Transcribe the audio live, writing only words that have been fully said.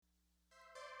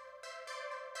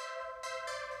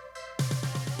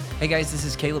Hey guys, this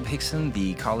is Caleb Hickson,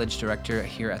 the college director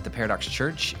here at the Paradox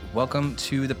Church. Welcome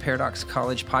to the Paradox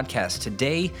College Podcast.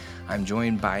 Today, I'm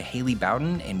joined by Haley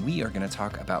Bowden, and we are going to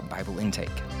talk about Bible intake.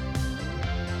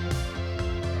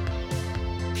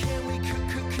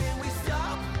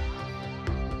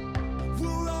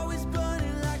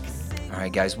 All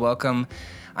right, guys, welcome.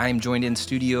 I am joined in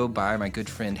studio by my good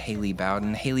friend Haley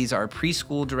Bowden. Haley's our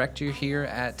preschool director here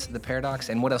at the Paradox.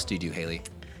 And what else do you do, Haley?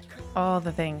 All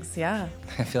the things, yeah.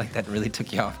 I feel like that really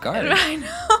took you off guard. I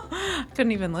know.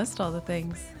 Couldn't even list all the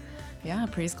things. Yeah,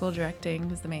 preschool directing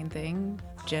is the main thing.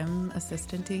 Gym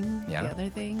assistanting, the other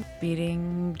thing.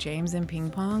 Beating James in ping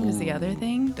pong is the other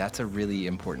thing. That's a really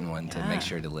important one to make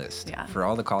sure to list. Yeah. For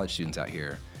all the college students out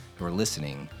here who are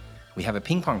listening, we have a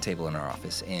ping pong table in our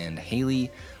office, and Haley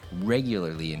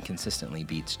regularly and consistently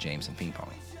beats James in ping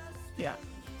pong. Yeah.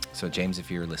 So James,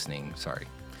 if you're listening, sorry.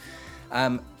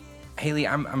 Haley,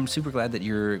 I'm super glad that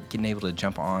you're getting able to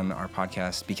jump on our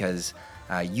podcast because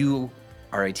you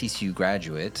are a TCU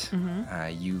graduate.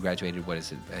 Mm-hmm. You graduated, what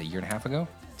is it, a year and a half ago?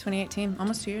 2018,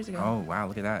 almost 2 years ago. Oh, wow,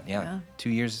 look at that. Yeah.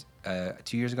 2 years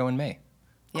ago in May.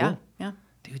 Cool. Yeah.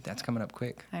 Dude, that's coming up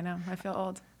quick. I know. I feel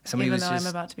old. Even though I'm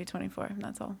about to be 24,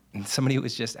 that's all. Somebody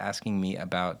was just asking me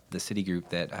about the city group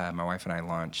that my wife and I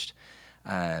launched.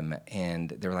 And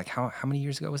they were like, how many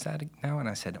years ago was that now? And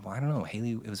I said, well, I don't know.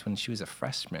 Haley, it was when she was a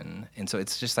freshman. And so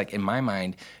it's just like, in my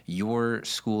mind, your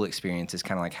school experience is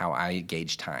kind of like how I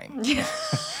gauge time. Yeah.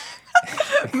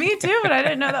 Me too, but I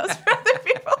didn't know that was for other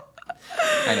people.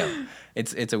 I know.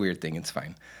 It's a weird thing. It's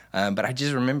fine. But I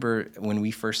just remember when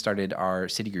we first started our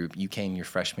city group, you came your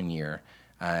freshman year.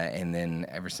 And then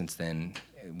ever since then,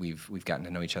 we've gotten to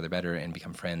know each other better and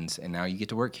become friends. And now you get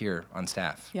to work here on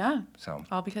staff. Yeah. So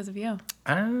all because of you.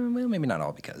 Well, maybe not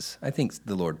all because. I think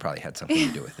the Lord probably had something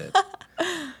to do with it.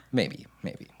 Maybe.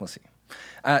 We'll see.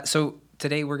 So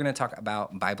today we're going to talk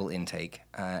about Bible intake.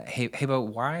 Hebo,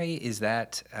 why is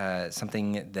that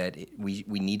something that we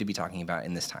need to be talking about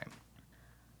in this time?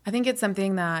 I think it's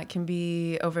something that can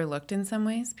be overlooked in some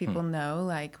ways. People know,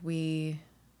 like, we,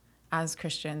 as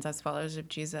Christians, as followers of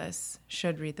Jesus,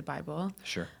 should read the Bible.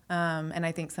 Sure. And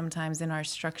I think sometimes in our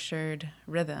structured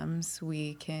rhythms,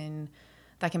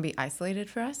 that can be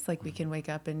isolated for us. Like, we can wake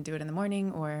up and do it in the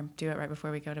morning or do it right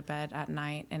before we go to bed at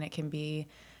night. And it can be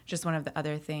just one of the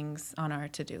other things on our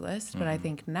to-do list. But I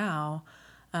think now,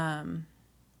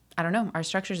 I don't know, our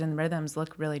structures and rhythms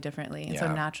look really differently. And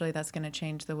so naturally that's going to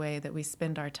change the way that we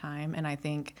spend our time. And I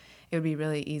think it would be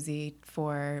really easy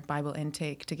for Bible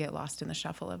intake to get lost in the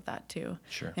shuffle of that too.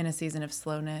 Sure. In a season of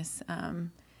slowness,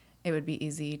 it would be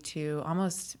easy to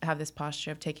almost have this posture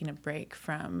of taking a break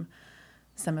from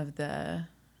some of the,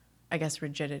 I guess,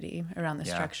 rigidity around the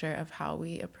structure of how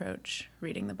we approach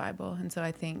reading the Bible. And so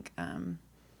I think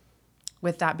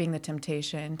with that being the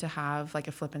temptation to have like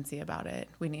a flippancy about it,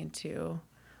 we need to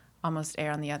almost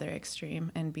err on the other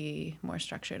extreme and be more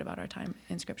structured about our time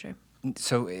in Scripture.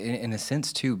 So in a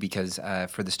sense, too, because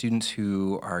for the students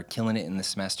who are killing it in the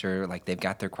semester, like they've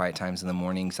got their quiet times in the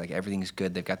mornings, like everything's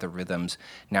good, they've got their rhythms.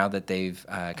 Now that they've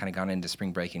kind of gone into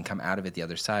spring break and come out of it the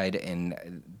other side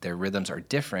and their rhythms are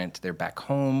different, they're back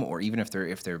home, or even if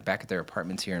they're back at their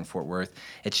apartments here in Fort Worth,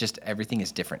 it's just everything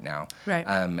is different now.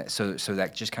 Right. So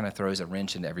that just kind of throws a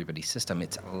wrench into everybody's system.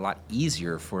 It's a lot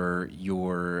easier for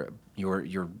your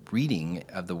reading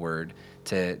of the Word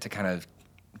to kind of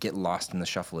get lost in the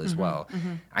shuffle as well.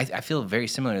 Mm-hmm. I feel very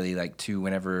similarly like to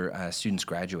whenever students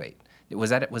graduate. Was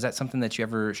that something that you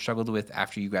ever struggled with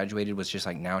after you graduated? Was just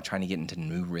like now trying to get into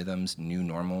new rhythms, new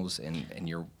normals, and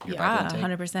your Bible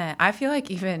intake? 100%. I feel like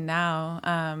even now,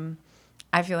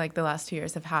 I feel like the last 2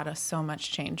 years have had so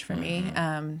much change for me.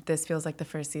 This feels like the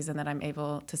first season that I'm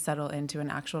able to settle into an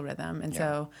actual rhythm, and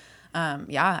so. I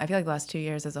feel like the last 2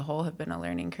 years as a whole have been a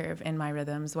learning curve in my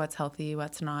rhythms. What's healthy,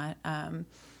 what's not.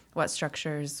 What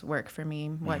structures work for me,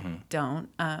 what don't.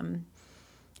 And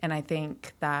I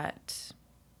think that,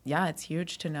 it's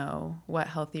huge to know what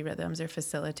healthy rhythms are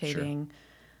facilitating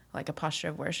like a posture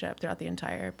of worship throughout the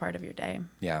entire part of your day.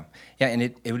 Yeah, and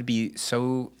it would be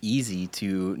so easy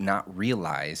to not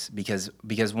realize because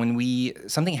when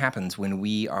something happens when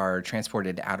we are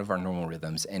transported out of our normal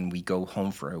rhythms and we go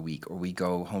home for a week or we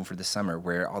go home for the summer,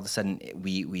 where all of a sudden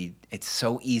it's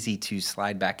so easy to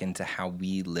slide back into how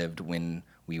we lived when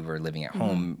we were living at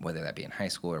home, whether that be in high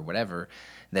school or whatever,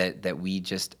 that we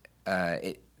just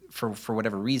for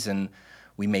whatever reason,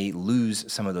 we may lose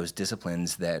some of those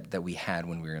disciplines that we had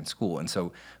when we were in school. And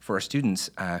so for our students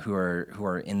who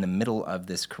are in the middle of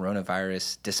this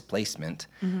coronavirus displacement,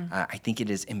 I think it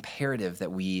is imperative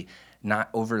that we not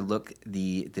overlook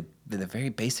the very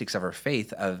basics of our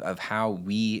faith of how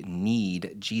we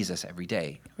need Jesus every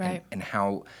day, Right. and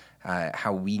how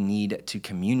we need to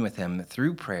commune with him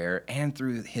through prayer and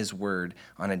through his word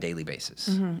on a daily basis.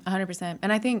 100%.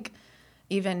 And I think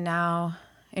even now,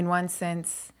 in one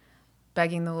sense,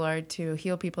 begging the Lord to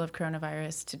heal people of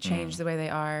coronavirus, to change the way they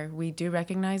are, we do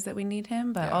recognize that we need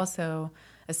him, but Yeah. also,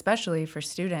 especially for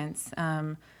students,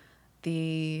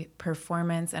 the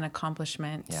performance and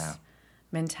accomplishment Yeah.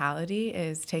 mentality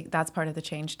that's part of the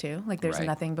change too. Like there's Right.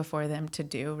 nothing before them to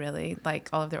do really. Like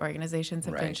all of their organizations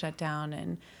have been Right. shut down,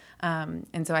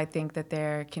 and so I think that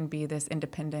there can be this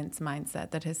independence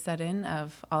mindset that has set in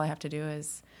of all I have to do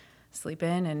is sleep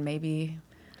in and maybe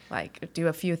like do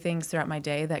a few things throughout my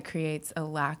day that creates a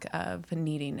lack of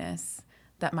neediness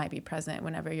that might be present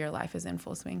whenever your life is in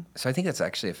full swing. So I think that's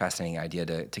actually a fascinating idea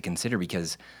to consider,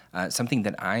 because something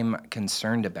that I'm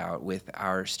concerned about with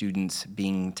our students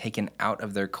being taken out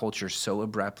of their culture so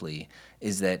abruptly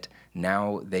is that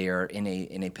now they are in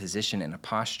a position and a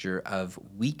posture of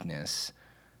weakness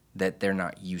that they're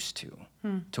not used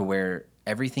to where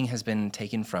everything has been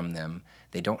taken from them.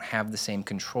 They don't have the same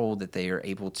control that they are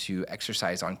able to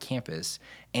exercise on campus,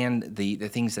 and the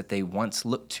things that they once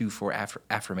looked to for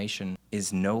affirmation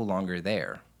is no longer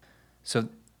there. So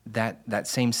that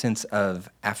same sense of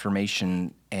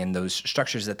affirmation and those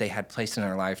structures that they had placed in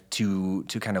their life to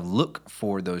kind of look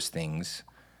for those things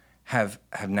have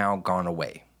now gone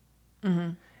away.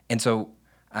 And so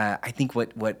I think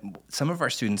what some of our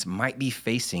students might be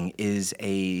facing is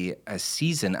a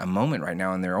season, a moment right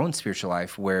now in their own spiritual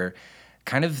life where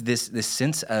kind of this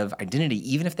sense of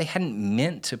identity, even if they hadn't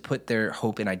meant to put their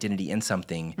hope and identity in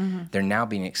something, they're now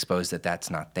being exposed that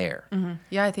that's not there.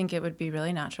 Yeah, I think it would be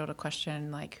really natural to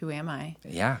question, like, who am I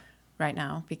Yeah. right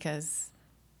now? Because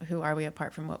who are we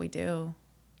apart from what we do?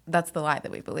 That's the lie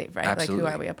that we believe, right? Absolutely.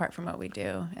 Like, who are we apart from what we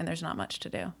do? And there's not much to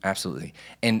do. Absolutely.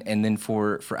 And then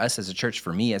for us as a church,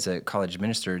 for me as a college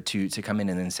minister to come in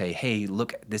and then say, hey,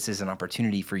 look, this is an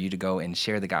opportunity for you to go and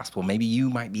share the gospel. Maybe you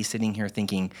might be sitting here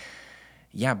thinking,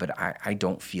 yeah, but I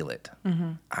don't feel it.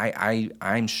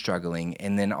 I'm struggling.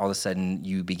 And then all of a sudden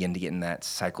you begin to get in that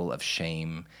cycle of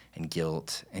shame and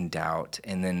guilt and doubt.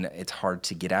 And then it's hard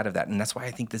to get out of that. And that's why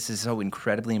I think this is so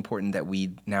incredibly important that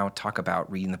we now talk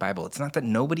about reading the Bible. It's not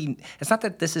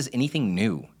that this is anything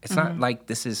new. It's not like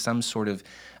this is some sort of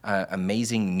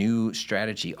amazing new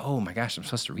strategy. Oh my gosh, I'm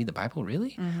supposed to read the Bible?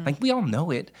 Really? Like, we all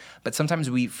know it. But sometimes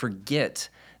we forget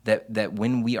that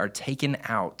when we are taken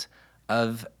out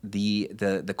of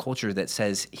the culture that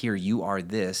says, here, you are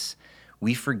this,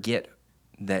 we forget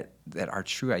that our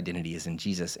true identity is in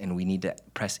Jesus, and we need to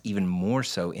press even more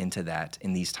so into that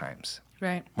in these times.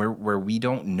 Right. Where we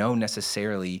don't know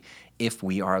necessarily if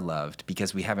we are loved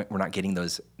because we're not getting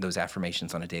those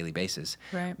affirmations on a daily basis.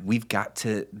 Right. We've got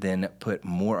to then put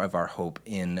more of our hope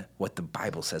in what the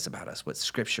Bible says about us, what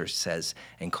Scripture says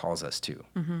and calls us to.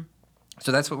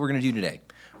 So that's what we're going to do today.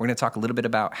 We're going to talk a little bit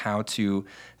about how to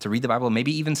read the Bible,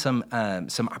 maybe even some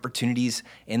opportunities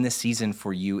in this season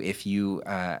for you if you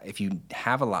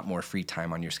have a lot more free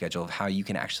time on your schedule, of how you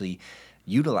can actually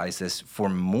utilize this for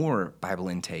more Bible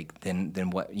intake than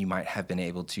what you might have been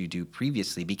able to do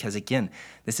previously. Because again,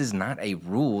 this is not a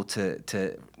rule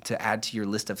to add to your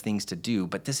list of things to do,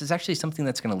 but this is actually something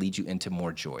that's going to lead you into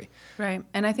more joy. Right.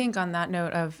 And I think on that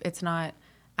note of it's not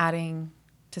adding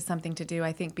to something to do,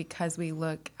 I think because we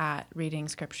look at reading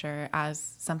scripture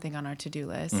as something on our to-do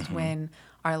list, when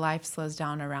our life slows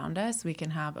down around us, we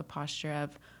can have a posture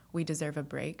of we deserve a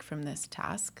break from this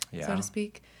task, so to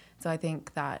speak. So I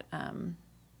think that, I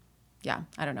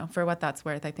don't know, for what that's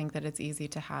worth, I think that it's easy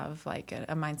to have like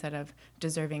a mindset of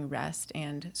deserving rest,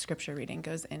 and scripture reading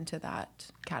goes into that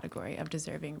category of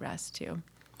deserving rest too.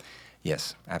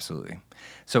 Yes, absolutely.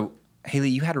 So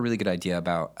Haley, you had a really good idea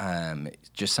about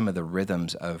just some of the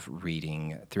rhythms of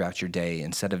reading throughout your day,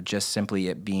 instead of just simply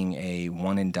it being a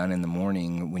one and done in the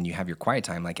morning when you have your quiet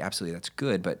time. Like, absolutely, that's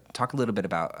good. But talk a little bit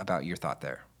about your thought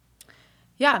there.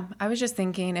 Yeah, I was just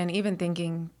thinking, and even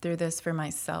thinking through this for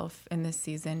myself in this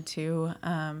season too.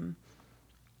 I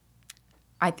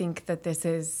think that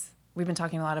we've been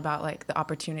talking a lot about like the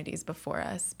opportunities before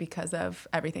us because of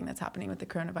everything that's happening with the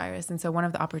coronavirus. And so one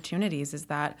of the opportunities is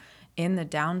that in the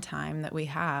downtime that we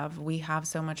have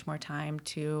so much more time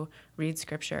to read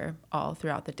scripture all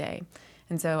throughout the day.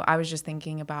 And so I was just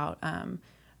thinking about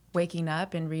waking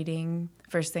up and reading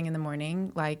first thing in the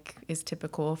morning, like is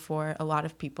typical for a lot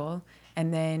of people.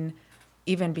 And then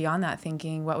even beyond that,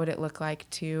 thinking what would it look like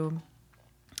to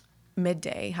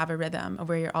midday have a rhythm of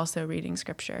where you're also reading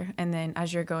scripture, and then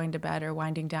as you're going to bed or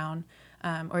winding down,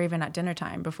 or even at dinner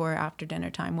time, before or after dinner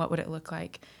time, what would it look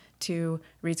like to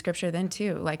read scripture then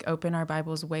too, like open our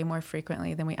Bibles way more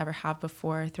frequently than we ever have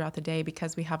before throughout the day,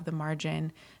 because we have the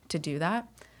margin to do that.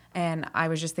 And I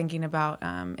was just thinking about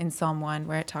in Psalm 1,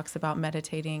 where it talks about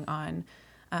meditating on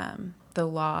the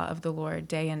law of the Lord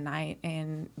day and night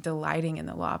and delighting in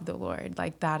the law of the Lord.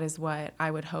 Like that is what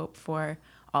I would hope for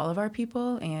all of our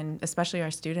people, and especially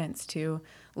our students, to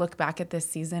look back at this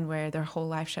season where their whole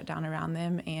life shut down around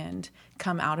them and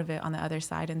come out of it on the other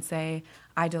side and say,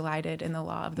 I delighted in the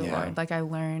law of the Lord. Like I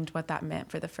learned what that meant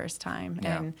for the first time.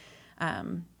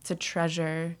 And to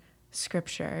treasure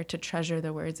scripture, to treasure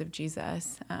the words of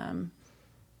Jesus. And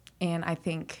I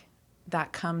think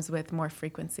that comes with more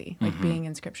frequency, like being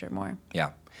in scripture more.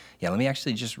 Yeah. Let me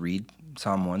actually just read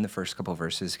Psalm 1, the first couple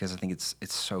verses, because I think it's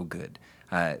so good.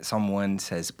 Psalm 1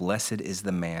 says, "Blessed is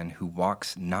the man who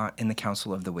walks not in the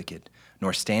counsel of the wicked,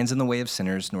 nor stands in the way of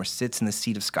sinners, nor sits in the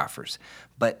seat of scoffers,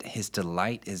 but his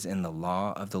delight is in the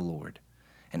law of the Lord.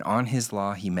 And on his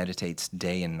law he meditates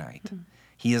day and night. Mm-hmm.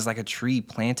 He is like a tree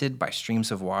planted by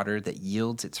streams of water that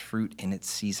yields its fruit in its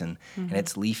season, and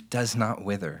its leaf does not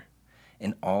wither.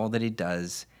 In all that he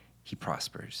does, he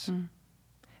prospers."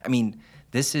 I mean,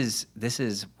 this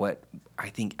is what I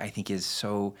think is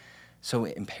so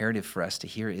imperative for us to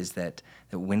hear, is that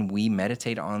when we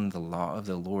meditate on the law of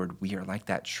the Lord, we are like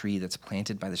that tree that's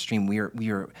planted by the stream. We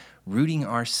are rooting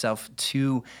ourselves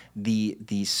to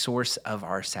the source of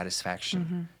our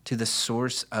satisfaction, to the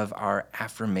source of our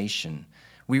affirmation.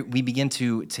 We begin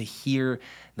to hear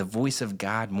the voice of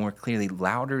God more clearly,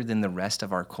 louder than the rest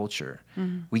of our culture.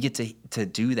 We get to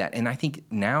do that. And I think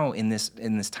now in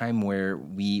this time where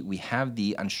we have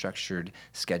the unstructured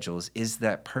schedules, is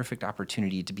that perfect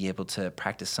opportunity to be able to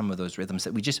practice some of those rhythms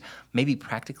that we just maybe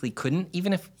practically couldn't,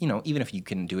 even if you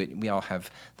couldn't do it. We all have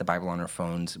the Bible on our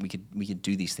phones. We could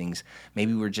do these things.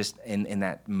 Maybe we're just in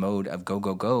that mode of go,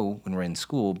 go, go when we're in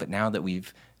school. But now that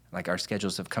our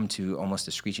schedules have come to almost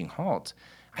a screeching halt,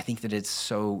 I think that it's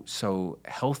so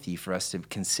healthy for us to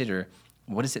consider,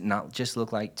 what does it not just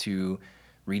look like to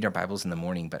read our Bibles in the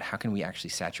morning, but how can we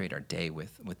actually saturate our day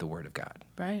with the Word of God?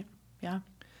 Right. Yeah.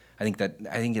 I think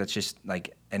that's just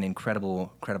like an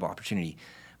incredible opportunity.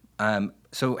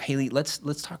 So Haley, let's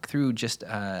talk through just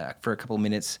for a couple of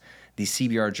minutes the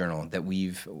CBR journal that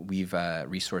we've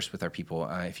resourced with our people.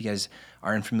 If you guys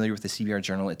aren't familiar with the CBR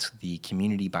journal, it's the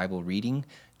Community Bible Reading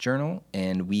Journal,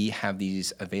 and we have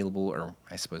these available, or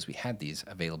I suppose we had these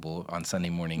available on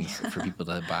Sunday mornings for people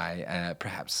to buy.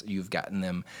 Perhaps you've gotten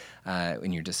them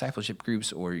in your discipleship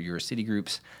groups or your city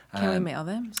groups. Can we mail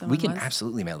them? We can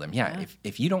absolutely mail them. Yeah.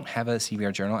 If you don't have a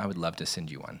CBR journal, I would love to send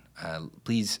you one.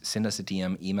 Please send us a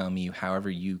DM, email me,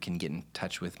 however you can get in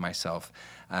touch with myself.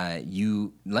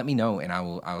 You let me know, and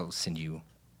I'll send you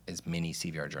as many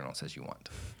CBR journals as you want.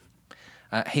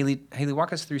 Haley,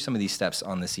 walk us through some of these steps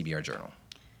on the CBR journal.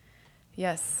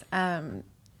 Yes.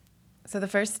 So the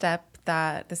first step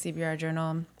that the CBR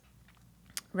journal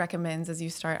recommends as you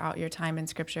start out your time in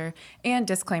scripture, and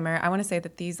disclaimer, I want to say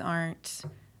that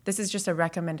this is just a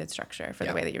recommended structure for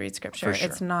the way that you read scripture. Sure.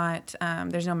 It's not,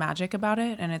 there's no magic about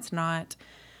it, and it's not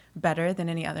better than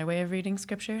any other way of reading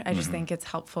scripture. I just think it's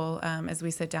helpful as we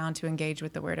sit down to engage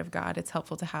with the Word of God. It's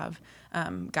helpful to have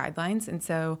guidelines. And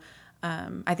so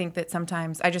I think that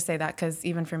sometimes, I just say that because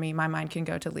even for me, my mind can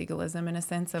go to legalism in a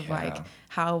sense of like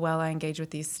how well I engage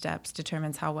with these steps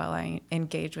determines how well I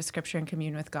engage with scripture and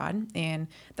commune with God. And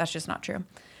that's just not true.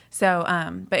 So,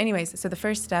 but anyways, so the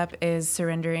first step is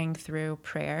surrendering through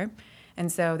prayer.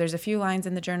 And so there's a few lines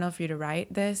in the journal for you to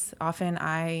write this. Often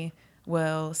I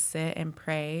will sit and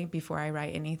pray before I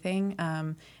write anything.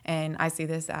 And I see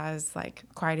this as like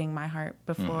quieting my heart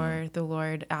before the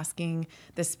Lord, asking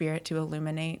the Spirit to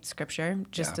illuminate scripture,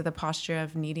 just to the posture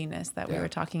of neediness that we were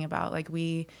talking about. Like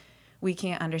we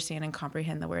can't understand and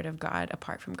comprehend the Word of God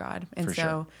apart from God.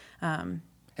 And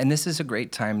and this is a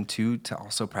great time, too, to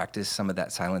also practice some of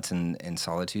that silence and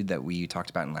solitude that we talked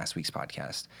about in last week's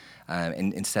podcast.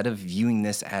 And instead of viewing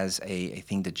this as a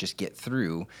thing to just get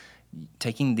through,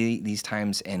 taking these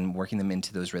times and working them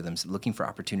into those rhythms, looking for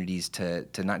opportunities to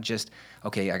not just,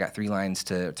 okay, I got 3 lines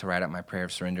to write out my prayer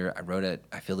of surrender. I wrote it,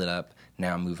 I filled it up,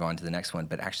 now move on to the next one.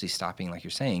 But actually stopping, like you're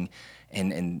saying,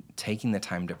 and taking the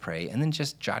time to pray, and then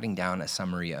just jotting down a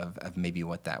summary of maybe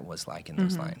what that was like in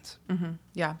those lines.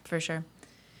 Yeah, for sure.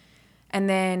 And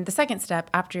then the second step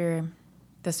after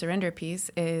the surrender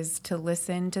piece is to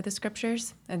listen to the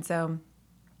scriptures. And so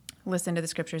listen to the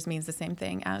scriptures means the same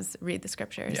thing as read the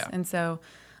scriptures. Yeah. And so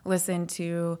listen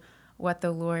to what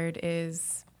the Lord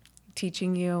is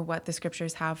teaching you, what the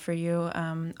scriptures have for you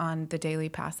on the daily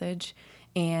passage,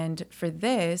 And for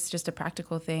this, just a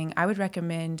practical thing, I would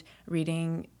recommend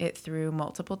reading it through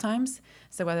multiple times.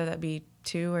 So whether that be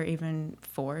 2 or even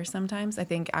 4 sometimes, I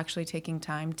think actually taking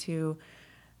time to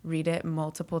read it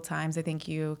multiple times, I think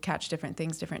you catch different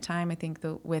things different time. I think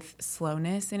with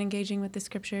slowness in engaging with the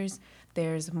scriptures,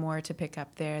 there's more to pick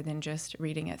up there than just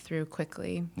reading it through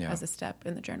quickly as a step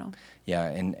in the journal. Yeah,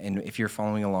 and if you're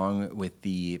following along with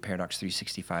the Paradox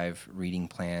 365 reading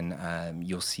plan,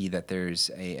 you'll see that there's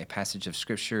a passage of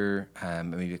scripture,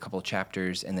 maybe a couple of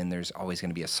chapters, and then there's always going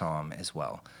to be a psalm as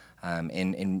well.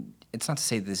 And it's not to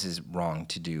say this is wrong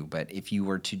to do, but if you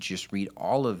were to just read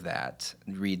all of that,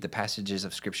 read the passages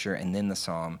of scripture and then the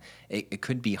psalm, it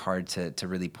could be hard to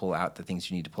really pull out the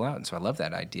things you need to pull out. And so I love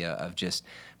that idea of just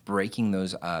breaking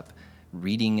those up,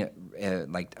 reading,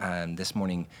 this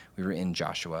morning we were in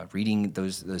Joshua, reading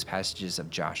those passages of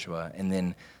Joshua, and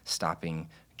then stopping,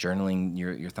 journaling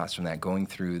your thoughts from that, going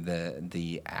through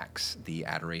the acts, the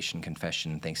adoration,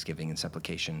 confession, thanksgiving, and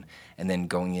supplication, and then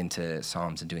going into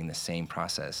Psalms and doing the same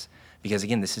process. Because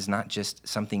again, this is not just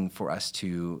something for us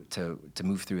to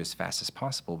move through as fast as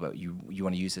possible, but you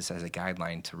want to use this as a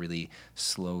guideline to really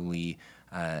slowly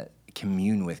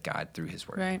commune with God through His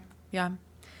Word. Right. Yeah.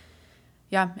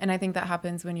 Yeah, and I think that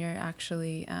happens when you're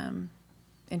actually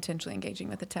intentionally engaging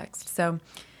with the text. So,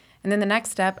 and then the next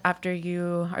step after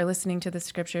you are listening to the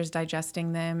scriptures,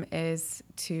 digesting them, is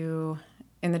to,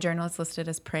 in the journal, it's listed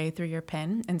as pray through your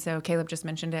pen. And so Caleb just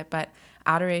mentioned it, but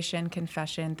adoration,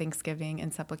 confession, thanksgiving,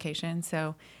 and supplication.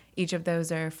 So each of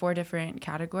those are 4 different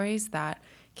categories that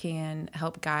can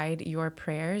help guide your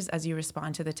prayers as you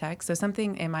respond to the text. So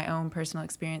something in my own personal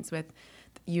experience with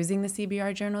using the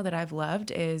CBR journal that I've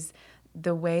loved is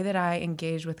the way that I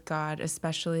engage with God,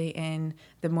 especially in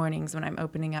the mornings when I'm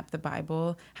opening up the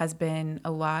Bible, has been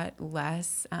a lot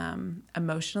less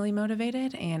emotionally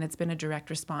motivated, and it's been a direct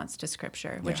response to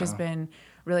Scripture, which has been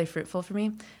really fruitful for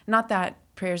me. Not that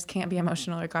prayers can't be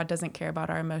emotional or God doesn't care about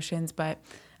our emotions, but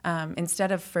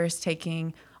instead of first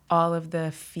taking all of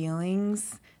the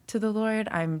feelings to the Lord,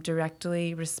 I'm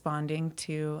directly responding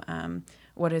to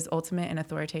what is ultimate and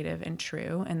authoritative and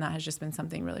true, and that has just been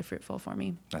something really fruitful for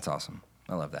me. That's awesome.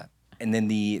 I love that. And then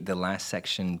the last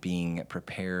section being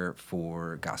prepare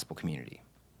for gospel community.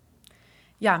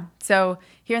 Yeah. So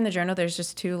here in the journal, there's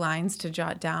just 2 lines to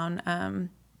jot down.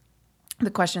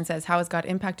 The question says, how has God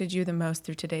impacted you the most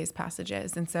through today's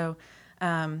passages? And so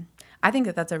I think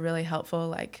that that's a really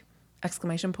helpful,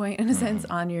 exclamation point in a sense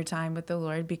on your time with the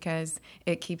Lord, because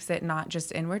it keeps it not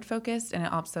just inward focused, and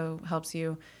it also helps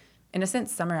you in a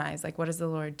sense summarize, what has the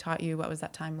Lord taught you? What was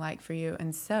that time like for you?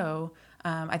 And so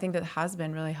I think that has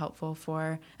been really helpful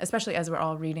for, especially as we're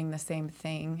all reading the same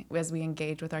thing, as we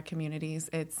engage with our communities,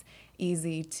 it's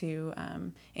easy to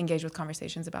engage with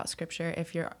conversations about Scripture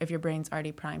if your brain's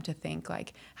already primed to think,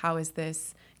 how is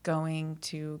this going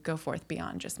to go forth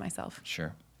beyond just myself?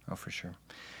 Sure. Oh, for sure.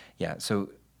 Yeah. So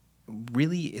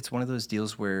really, it's one of those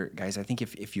deals where, guys, I think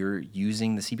if you're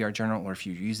using the CBR journal, or if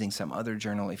you're using some other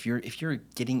journal, if you're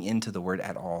getting into the Word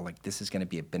at all, this is going to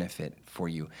be a benefit for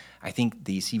you. I think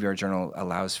the CBR journal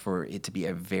allows for it to be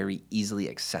a very easily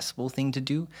accessible thing to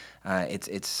do.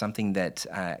 It's something that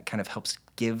kind of helps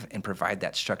give and provide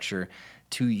that structure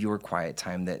to your quiet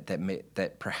time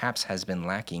that perhaps has been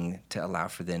lacking, to allow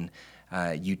for then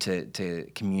you to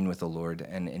commune with the Lord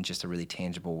in just a really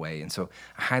tangible way. And so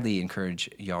I highly encourage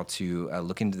y'all to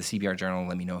look into the CBR journal,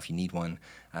 let me know if you need one,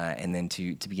 and then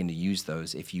to begin to use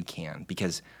those if you can,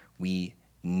 because we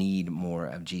need more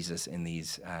of Jesus in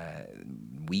these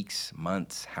weeks,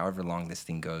 months, however long this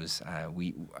thing goes.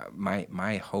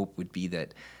 My hope would be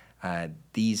that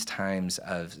these times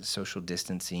of social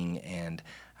distancing and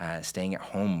staying at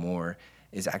home more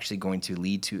is actually going to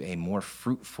lead to a more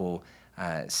fruitful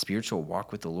spiritual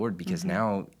walk with the Lord, because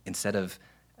now, instead of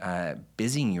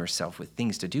busying yourself with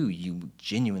things to do, you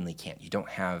genuinely can't. You don't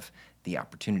have the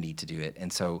opportunity to do it.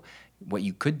 And so what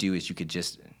you could do is you could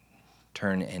just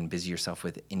turn and busy yourself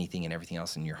with anything and everything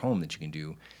else in your home that you can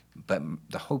do. But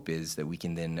the hope is that we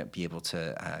can then be able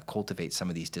to cultivate some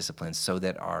of these disciplines, so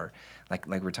that our, like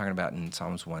we're talking about in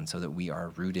Psalms 1, so that we are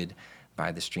rooted by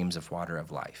the streams of water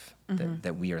of life,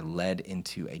 that we are led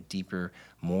into a deeper,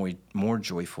 more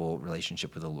joyful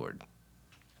relationship with the Lord.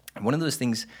 And one of those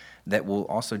things that will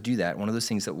also do that, one of those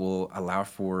things that will allow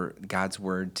for God's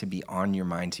Word to be on your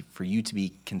mind, for you to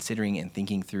be considering and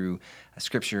thinking through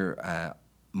Scripture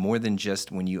more than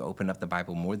just when you open up the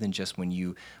Bible, more than just when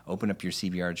you open up your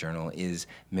CBR journal, is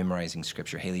memorizing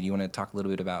Scripture. Haley, do you want to talk a little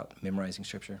bit about memorizing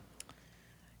Scripture?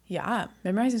 Yeah,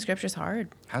 memorizing Scripture is hard.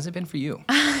 How's it been for you?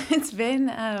 It's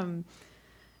been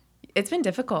It's been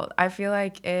difficult. I feel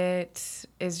like it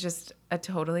is just a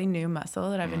totally new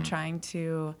muscle that I've been trying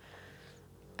to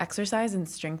exercise and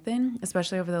strengthen,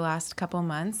 especially over the last couple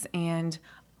months. And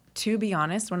to be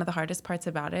honest, one of the hardest parts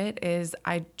about it is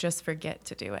I just forget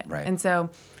to do it. Right. And so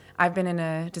I've been in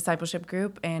a discipleship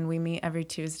group, and we meet every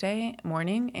Tuesday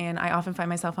morning, and I often find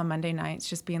myself on Monday nights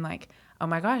just being like, oh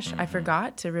my gosh, I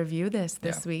forgot to review this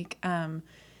week.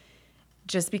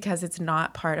 Just because it's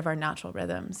not part of our natural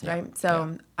rhythms, right?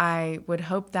 So I would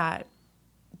hope that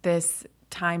this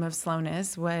time of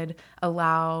slowness would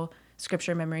allow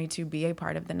scripture memory to be a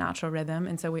part of the natural rhythm.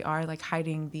 And so we are like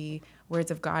hiding the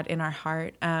words of God in our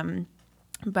heart.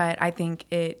 But I think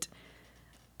it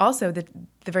also, the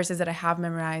verses that I have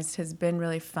memorized has been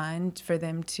really fun for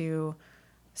them to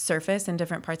surface in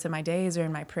different parts of my days or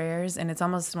in my prayers. And it's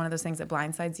almost one of those things that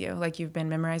blindsides you. Like you've been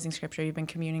memorizing scripture, you've been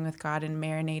communing with God and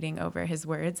marinating over his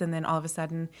words. And then all of a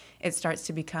sudden it starts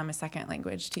to become a second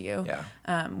language to you,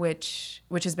 which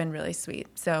has been really sweet.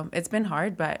 So it's been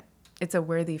hard, but it's a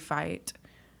worthy fight.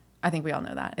 I think we all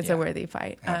know that. It's a worthy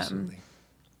fight. Absolutely.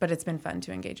 But it's been fun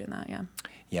to engage in that,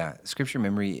 Yeah, scripture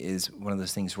memory is one of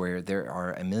those things where there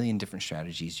are a million different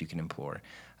strategies you can employ.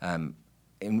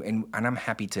 And I'm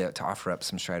happy to offer up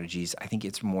some strategies. I think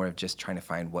it's more of just trying to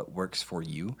find what works for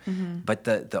you. But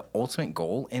the ultimate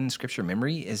goal in scripture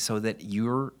memory is so that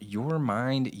your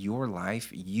mind, your life,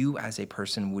 you as a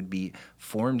person would be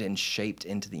formed and shaped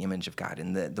into the image of God.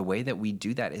 And the way that we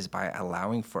do that is by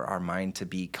allowing for our mind to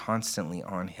be constantly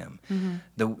on him.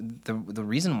 The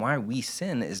reason why we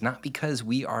sin is not because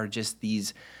we are just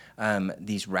these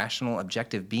rational,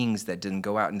 objective beings that didn't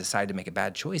go out and decide to make a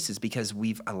bad choice, is because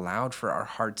we've allowed for our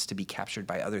hearts to be captured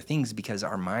by other things, because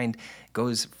our mind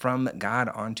goes from God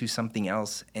onto something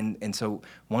else. And so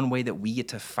one way that we get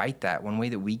to fight that, one way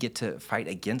that we get to fight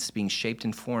against being shaped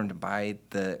and formed by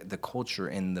the culture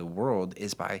in the world,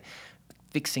 is by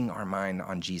fixing our mind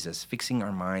on Jesus, fixing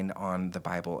our mind on the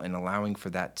Bible, and allowing for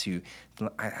that to,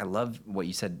 I love what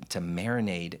you said, to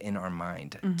marinate in our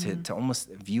mind, to almost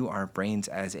view our brains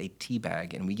as a tea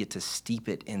bag, and we get to steep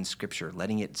it in Scripture,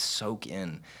 letting it soak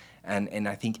in. And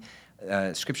I think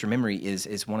Scripture memory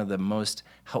is one of the most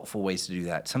helpful ways to do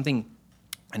that. Something,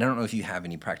 and I don't know if you have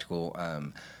any practical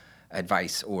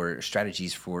advice or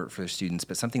strategies for students,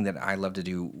 but something that I love to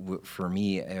do for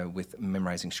me with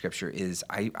memorizing scripture is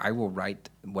I will write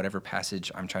whatever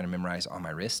passage I'm trying to memorize on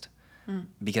my wrist,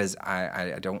 because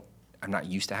I'm not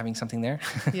used to having something there.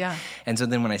 Yeah. And so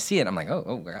then when I see it, I'm like,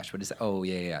 oh gosh, what is that? Oh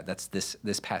yeah, that's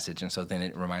this passage. And so then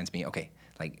it reminds me, okay,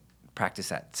 like practice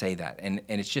that, say that. And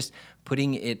it's just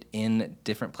putting it in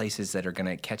different places that are going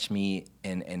to catch me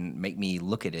and make me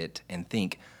look at it and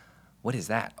think, what is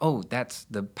that? Oh, that's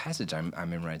the passage I'm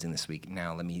memorizing this week.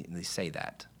 Now let me say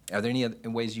that. Are there any other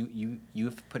ways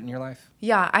you've put in your life?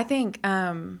 Yeah, I think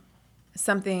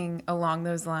something along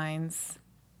those lines,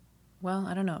 well,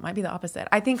 I don't know. It might be the opposite.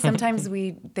 I think sometimes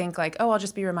we think like, oh, I'll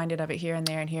just be reminded of it here and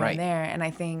there and here and there. And I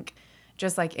think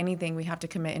just like anything, we have to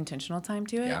commit intentional time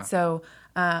to it. Yeah. So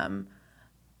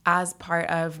as part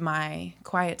of my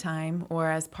quiet time, or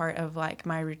as part of like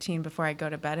my routine before I go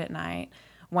to bed at night,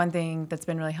 one thing that's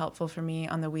been really helpful for me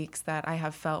on the weeks that I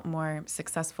have felt more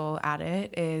successful at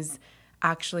it is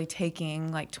actually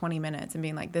taking like 20 minutes and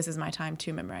being like, this is my time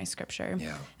to memorize scripture.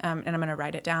 Yeah. And I'm going to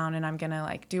write it down, and I'm going to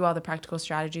like do all the practical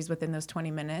strategies within those 20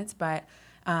 minutes, but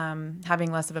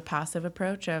having less of a passive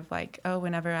approach of like, oh,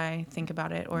 whenever I think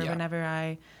about it, or whenever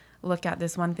I look at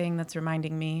this one thing that's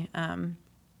reminding me,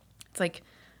 it's like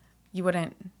you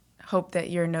wouldn't hope that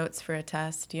your notes for a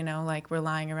test, like were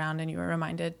lying around and you were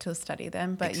reminded to study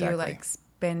them, but you like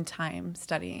spend time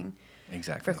studying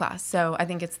for class. So I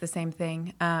think it's the same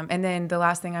thing. And then the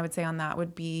last thing I would say on that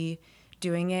would be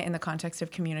doing it in the context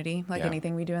of community. Like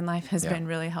anything we do in life has been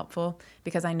really helpful,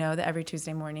 because I know that every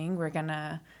Tuesday morning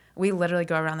we literally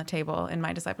go around the table in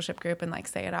my discipleship group and like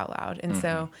say it out loud. And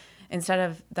so instead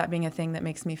of that being a thing that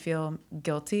makes me feel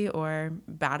guilty or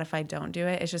bad if I don't do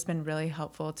it, it's just been really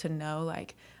helpful to know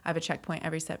like I have a checkpoint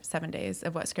every 7 days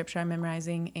of what scripture I'm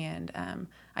memorizing, and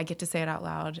I get to say it out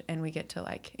loud, and we get to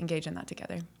like engage in that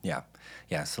together.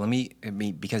 Yeah. So let me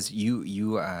because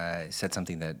you said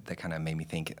something that kind of made me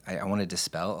think. I want to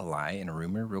dispel a lie and a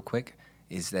rumor real quick,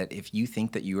 is that if you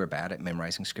think that you are bad at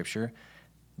memorizing scripture,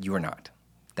 you are not.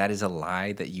 That is a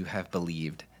lie that you have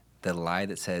believed. The lie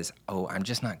that says, oh, I'm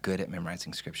just not good at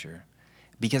memorizing scripture.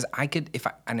 Because I could,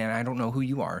 and I don't know who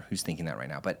you are who's thinking that right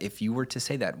now, but if you were to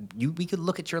say that, we could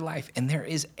look at your life, and there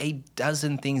is a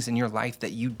dozen things in your life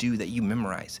that you do that you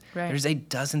memorize. Right. There's a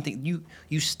dozen things.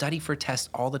 You study for tests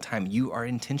all the time. You are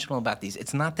intentional about these.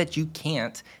 It's not that you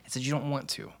can't, it's that you don't want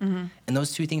to. And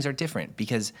those two things are different,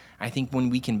 because I think when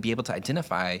we can be able to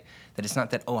identify that it's not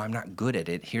that, oh, I'm not good at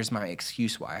it, here's my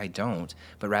excuse why I don't,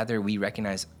 but rather we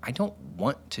recognize I don't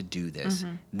want to do this,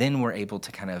 then we're able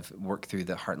to kind of work through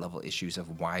the heart level issues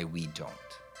of why we don't.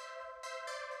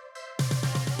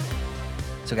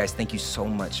 So guys, thank you so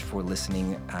much for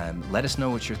listening. Let us know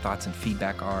what your thoughts and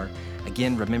feedback are.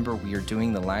 Again, remember, we are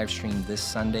doing the live stream this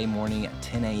Sunday morning at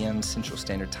 10 a.m. Central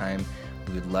Standard Time.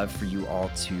 We would love for you all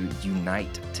to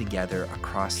unite together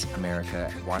across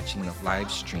America, watching the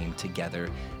live stream together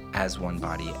as one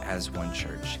body, as one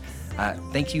church.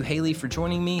 Thank you, Haley, for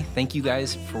joining me. Thank you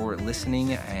guys for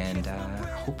listening, and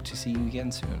hope to see you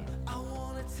again soon.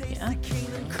 Yeah.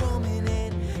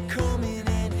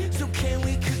 So can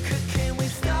we